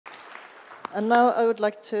And now I would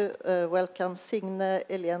like to welcome Signe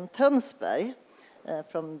Ihlen Tønsberg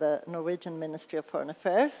from the Norwegian Ministry of Foreign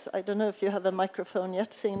Affairs. I don't know if you have a microphone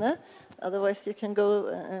yet, Signe. Otherwise, you can go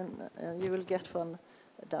and you will get one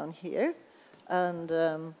down here.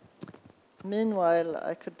 And meanwhile,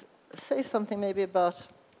 I could say something maybe about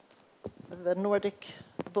the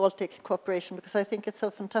Nordic-Baltic cooperation, because I think it's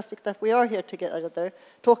so fantastic that we are here together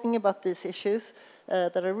talking about these issues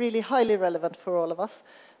that are really highly relevant for all of us,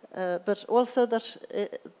 but also that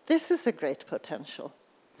this is a great potential,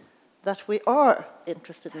 that we are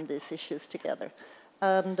interested in these issues together.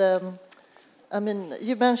 And I mean,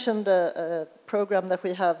 you mentioned a program that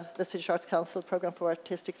we have, the Swedish Arts Council Program for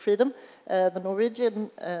Artistic Freedom. The Norwegian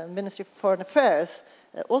Ministry of Foreign Affairs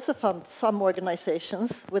also fund some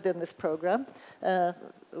organizations within this program,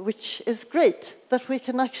 which is great that we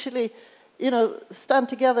can actually, stand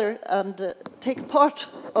together and take part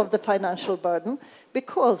of the financial burden,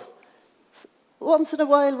 because once in a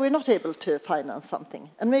while we're not able to finance something,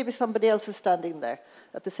 and maybe somebody else is standing there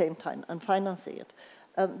at the same time and financing it.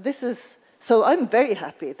 So I'm very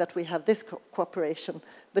happy that we have this cooperation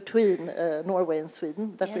between Norway and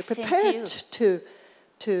Sweden, that we're prepared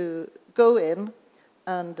to go in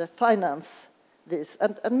and finance this.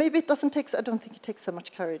 And maybe it doesn't take, I don't think it takes so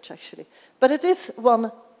much courage actually, but it is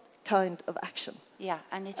one kind of action. Yeah,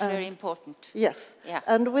 and it's very important. Yes. Yeah.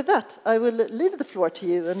 And with that, I will leave the floor to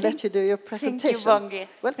you and let you do your presentation. Thank you, Vange.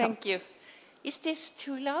 Welcome. Thank you. Is this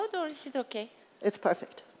too loud or is it okay? It's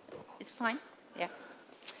perfect. It's fine? Yeah.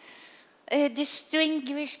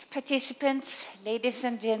 Distinguished participants, ladies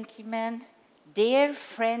and gentlemen, dear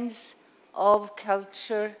friends of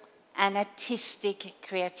culture and artistic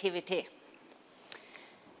creativity.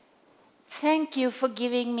 Thank you for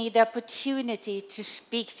giving me the opportunity to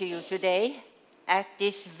speak to you today at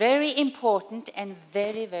this very important and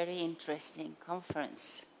very, very interesting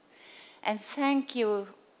conference. And thank you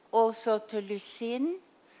also to Signe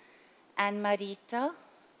and Marita,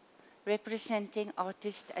 representing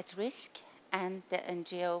Artists at Risk and the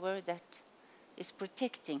NGO that is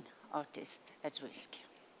protecting artists at risk.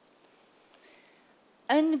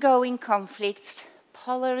 Ongoing conflicts,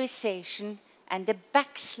 polarization, and the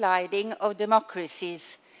backsliding of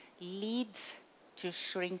democracies leads to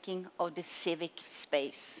shrinking of the civic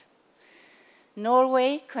space.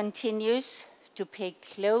 Norway continues to pay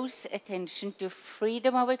close attention to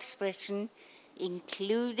freedom of expression,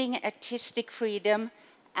 including artistic freedom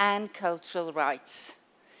and cultural rights,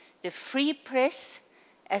 the free press,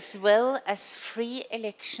 as well as free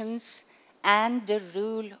elections and the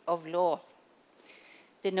rule of law.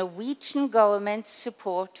 The Norwegian government's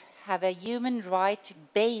support have a human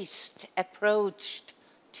right-based approach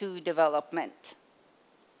to development.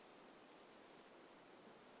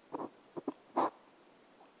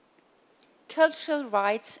 Cultural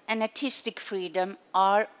rights and artistic freedom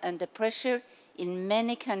are under pressure in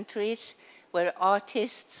many countries where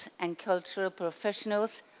artists and cultural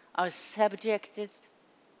professionals are subjected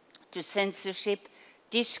to censorship,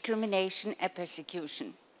 discrimination, and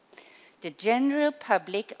persecution. The general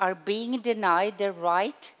public are being denied their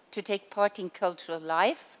right to take part in cultural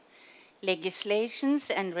life. Legislations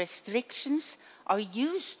and restrictions are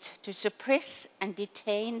used to suppress and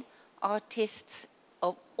detain artists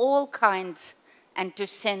of all kinds and to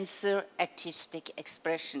censor artistic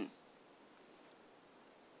expression.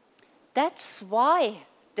 That's why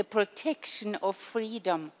the protection of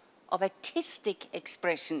freedom of artistic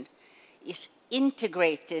expression is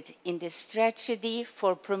integrated in the strategy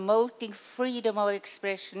for promoting freedom of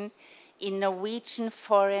expression in Norwegian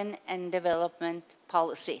foreign and development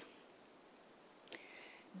policy.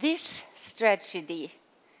 This strategy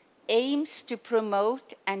aims to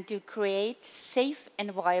promote and to create safe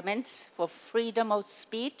environments for freedom of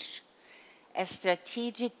speech. A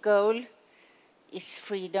strategic goal is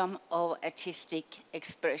freedom of artistic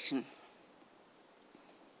expression.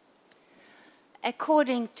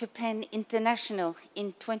 According to PEN International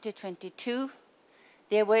in 2022,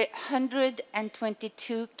 there were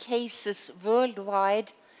 122 cases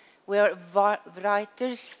worldwide where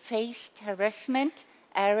writers faced harassment,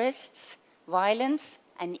 arrests, violence,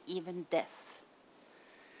 and even death.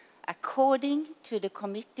 According to the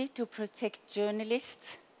Committee to Protect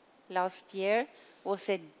Journalists, last year was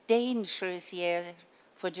a dangerous year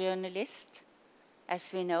for journalists,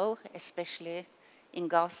 as we know, especially in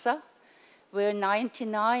Gaza, where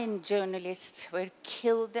 99 journalists were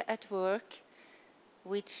killed at work,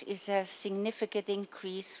 which is a significant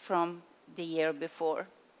increase from the year before.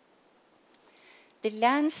 The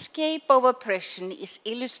landscape of oppression is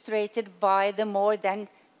illustrated by the more than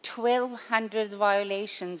 1,200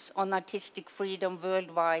 violations on artistic freedom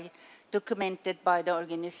worldwide documented by the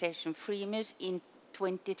organization Freemus in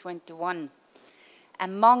 2021.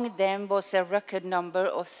 Among them was a record number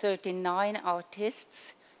of 39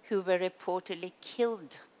 artists who were reportedly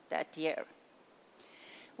killed that year.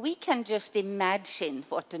 We can just imagine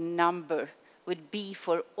what the number would be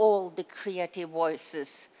for all the creative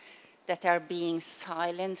voices that are being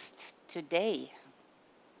silenced today.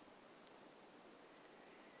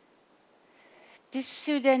 The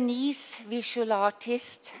Sudanese visual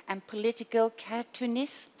artist and political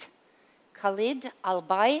cartoonist Khalid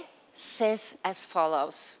Al-Bay says as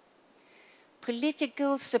follows: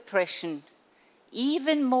 "Political suppression,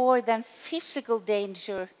 even more than physical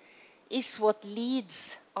danger, is what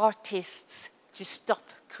leads artists to stop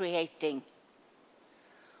creating."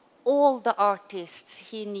 All the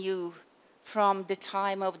artists he knew from the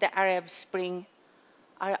time of the Arab Spring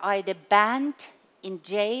are either banned, in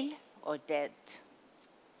jail, or dead.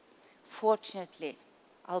 Fortunately,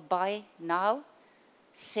 Al-Bay now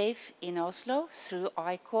safe in Oslo through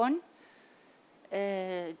ICORN,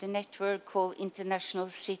 the network called International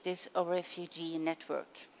Cities of Refugee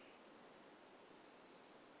Network.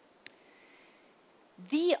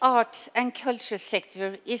 The arts and culture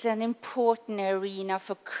sector is an important arena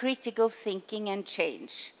for critical thinking and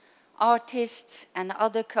change. Artists and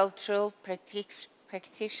other cultural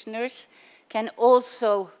practitioners can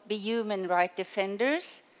also be human rights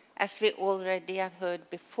defenders, as we already have heard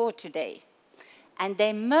before today. And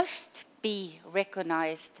they must be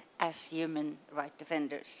recognized as human rights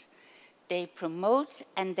defenders. They promote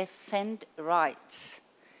and defend rights.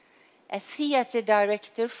 A theater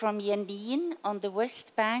director from Jenin on the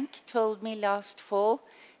West Bank told me last fall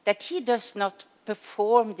that he does not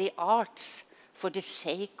perform the arts for the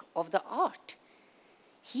sake of the art.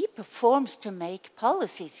 He performs to make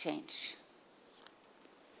policy change.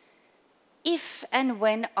 If and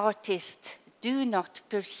when artists do not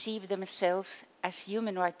perceive themselves as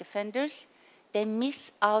human rights defenders, they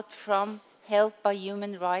miss out from help by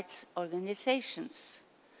human rights organizations.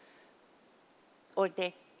 Or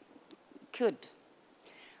they could.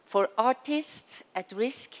 For artists at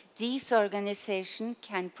risk, these organizations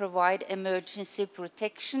can provide emergency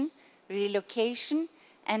protection, relocation,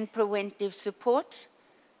 and preventive support,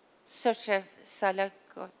 such as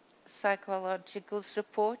psychological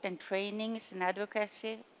support and trainings and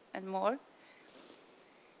advocacy and more.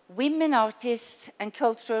 Women artists and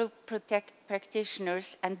cultural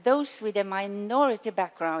practitioners and those with a minority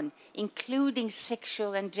background, including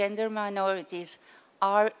sexual and gender minorities,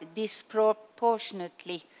 are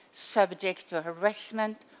disproportionately subject to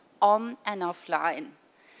harassment on and offline,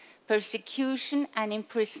 persecution and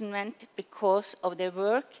imprisonment because of their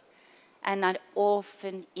work, and are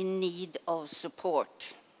often in need of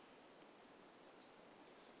support.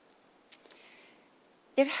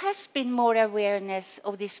 There has been more awareness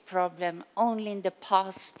of this problem only in the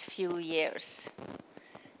past few years.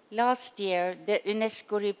 Last year, the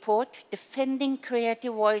UNESCO report, Defending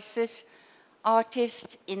Creative Voices,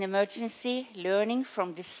 Artists in Emergency, Learning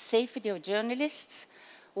from the Safety of Journalists,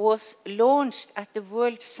 was launched at the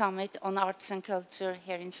World Summit on Arts and Culture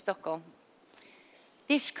here in Stockholm.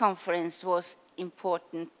 This conference was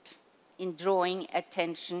important in drawing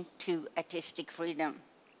attention to artistic freedom.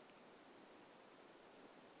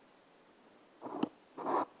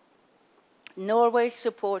 Norway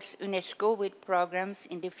supports UNESCO with programs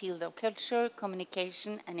in the field of culture,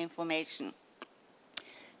 communication, and information.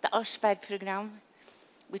 The Aschberg program,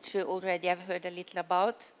 which we already have heard a little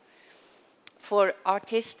about, for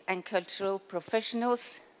artists and cultural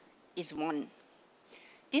professionals is one.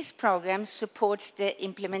 This program supports the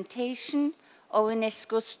implementation of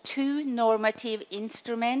UNESCO's 2 normative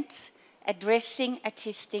instruments addressing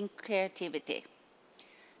artistic creativity: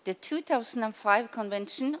 the 2005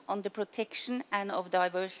 Convention on the Protection and of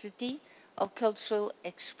Diversity of Cultural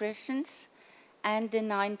Expressions and the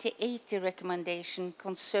 1980 recommendation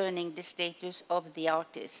concerning the status of the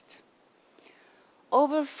artist.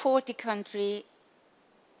 Over 40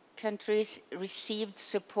 countries received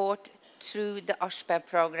support through the Aschberg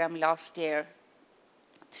program last year,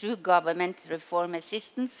 through government reform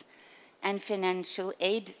assistance and financial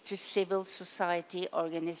aid to civil society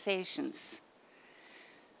organizations.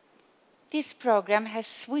 This program has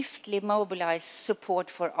swiftly mobilized support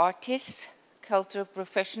for artists, cultural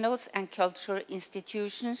professionals, and cultural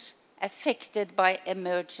institutions affected by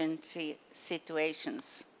emergency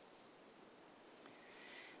situations.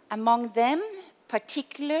 Among them,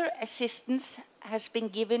 particular assistance has been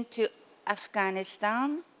given to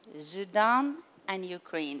Afghanistan, Sudan, and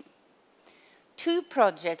Ukraine. 2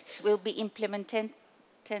 projects will be implemented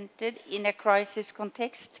in a crisis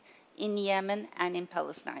context in Yemen and in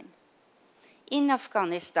Palestine. In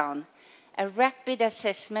Afghanistan, A rapid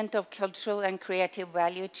assessment of cultural and creative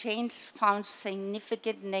value chains found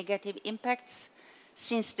significant negative impacts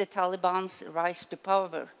since the Taliban's rise to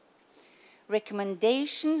power.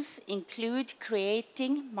 Recommendations include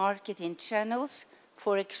creating marketing channels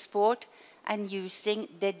for export and using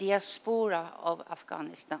the diaspora of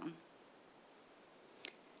Afghanistan.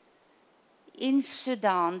 In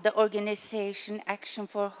Sudan, the organization Action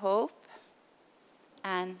for Hope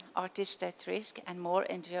and Artists at Risk and more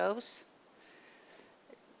NGOs,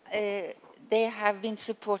 they have been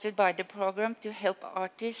supported by the program to help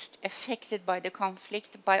artists affected by the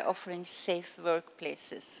conflict by offering safe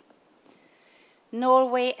workplaces.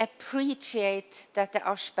 Norway appreciates that the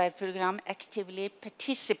Aschberg program actively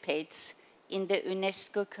participates in the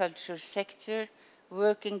UNESCO Culture Sector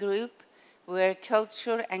Working Group, where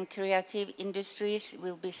culture and creative industries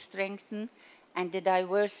will be strengthened and the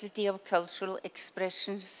diversity of cultural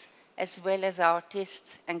expressions, as well as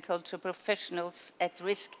artists and cultural professionals at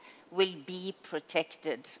risk, will be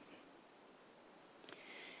protected.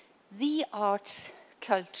 The arts,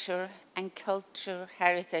 culture, and cultural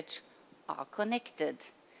heritage are connected.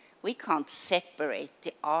 We can't separate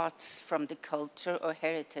the arts from the culture or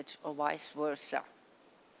heritage or vice versa.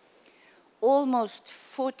 Almost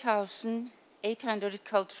 4,800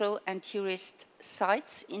 cultural and tourist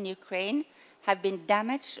sites in Ukraine have been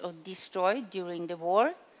damaged or destroyed during the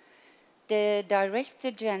war. The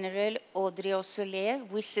Director General Audrey Ossolet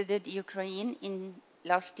visited Ukraine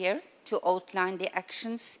last year to outline the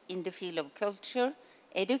actions in the field of culture,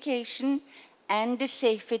 education, and the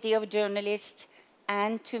safety of journalists,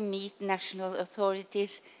 and to meet national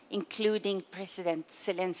authorities, including President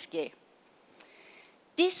Zelensky.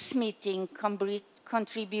 This meeting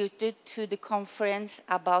contributed to the conference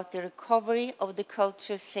about the recovery of the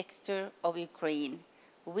culture sector of Ukraine,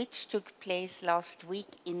 which took place last week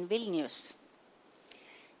in Vilnius.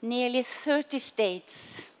 Nearly 30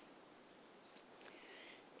 states,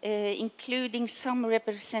 including some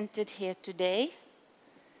represented here today,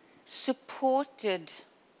 supported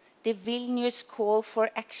the Vilnius call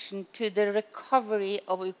for action to the recovery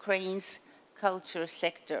of Ukraine's culture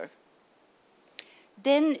sector.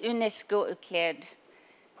 Then UNESCO declared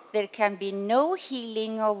there can be no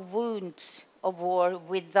healing of wounds of war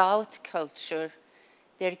without culture.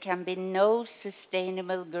 There can be no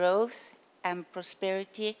sustainable growth and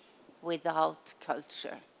prosperity without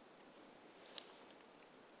culture.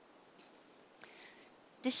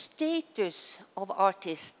 The status of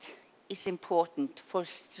artists is important for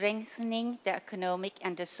strengthening the economic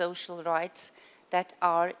and the social rights that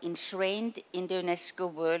are enshrined in the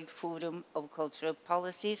UNESCO World Forum of Cultural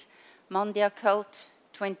Policies, Mondial Cult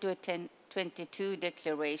 2022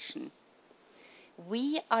 Declaration.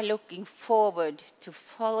 We are looking forward to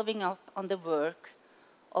following up on the work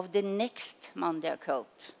of the next Mondial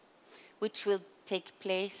Cult, which will take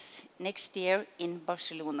place next year in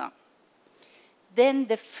Barcelona. Then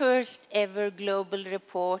the first ever global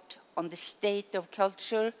report on the state of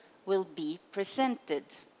culture will be presented.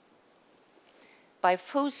 By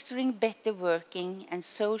fostering better working and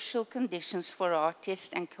social conditions for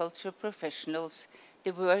artists and cultural professionals,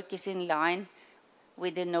 the work is in line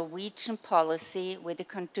with the Norwegian policy with a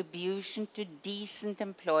contribution to decent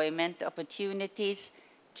employment opportunities,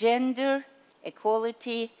 gender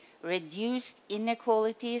equality, reduced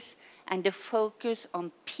inequalities, and a focus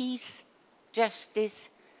on peace, justice,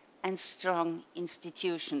 and strong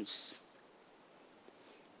institutions.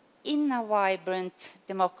 In a vibrant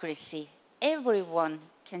democracy, everyone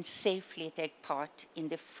can safely take part in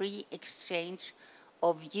the free exchange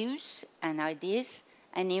of views and ideas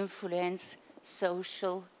and influence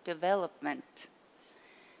social development.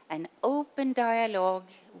 An open dialogue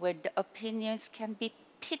where the opinions can be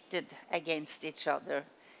pitted against each other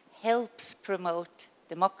helps promote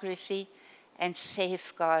democracy and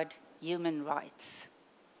safeguard human rights.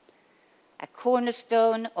 A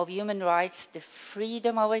cornerstone of human rights, the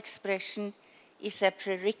freedom of expression, is a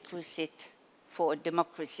prerequisite for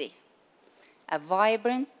democracy. A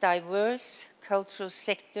vibrant, diverse cultural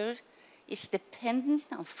sector is dependent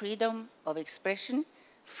on freedom of expression,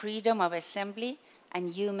 freedom of assembly,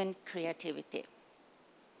 and human creativity.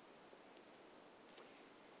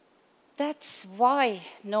 That's why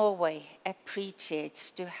Norway appreciates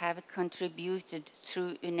to have contributed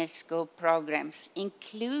through UNESCO programs,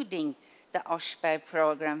 including the Aschberg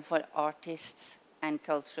program for artists and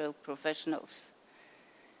cultural professionals.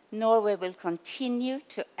 Norway will continue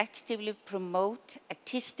to actively promote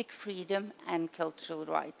artistic freedom and cultural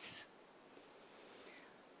rights.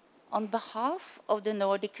 On behalf of the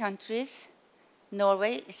Nordic countries,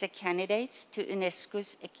 Norway is a candidate to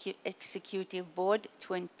UNESCO's Executive Board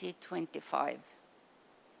 2025.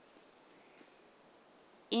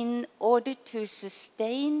 in order to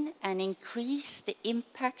sustain and increase the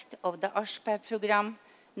impact of the Aschberg program,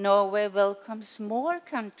 Norway welcomes more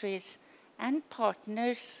countries and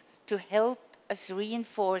partners to help us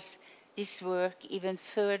reinforce this work even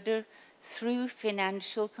further through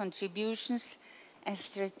financial contributions and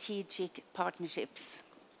strategic partnerships.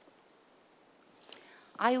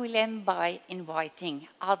 I will end by inviting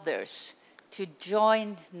others to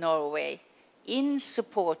join Norway in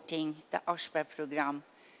supporting the Aschberg program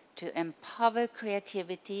to empower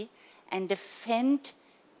creativity and defend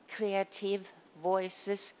creative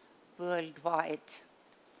voices worldwide.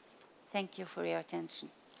 Thank you for your attention.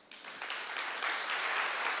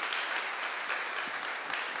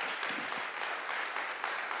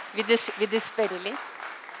 Vil du spørre litt?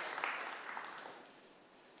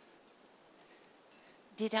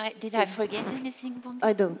 Did I forget anything?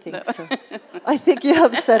 I don't think so. I think you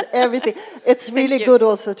have said everything. It's really good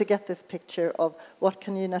also to get this picture of what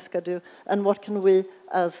can UNESCO do and what can we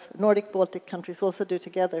as Nordic-Baltic countries also do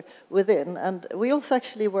together within. And we also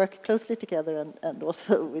actually work closely together and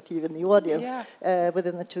also with you in the audience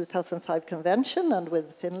within the 2005 convention and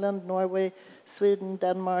with Finland, Norway, Sweden,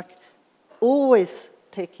 Denmark, always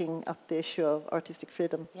taking up the issue of artistic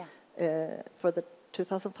freedom for the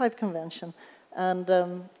 2005 convention. And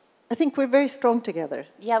I think we're very strong together.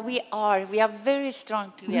 Yeah, we are. We are very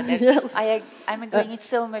strong together. Yes. I'm agreeing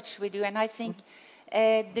so much with you. And I think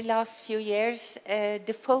the last few years,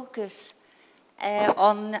 the focus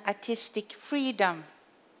on artistic freedom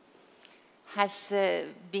has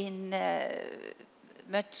been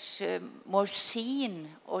much more seen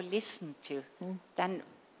or listened to than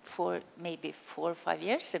for maybe 4 or 5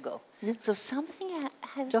 years ago. So something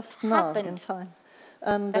has just now happened in time.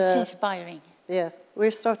 And that's inspiring. Yeah,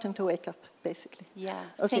 we're starting to wake up, basically. Yeah.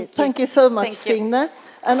 Okay, thank you so much, Signe.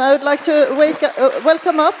 And I would like to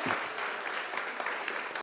welcome up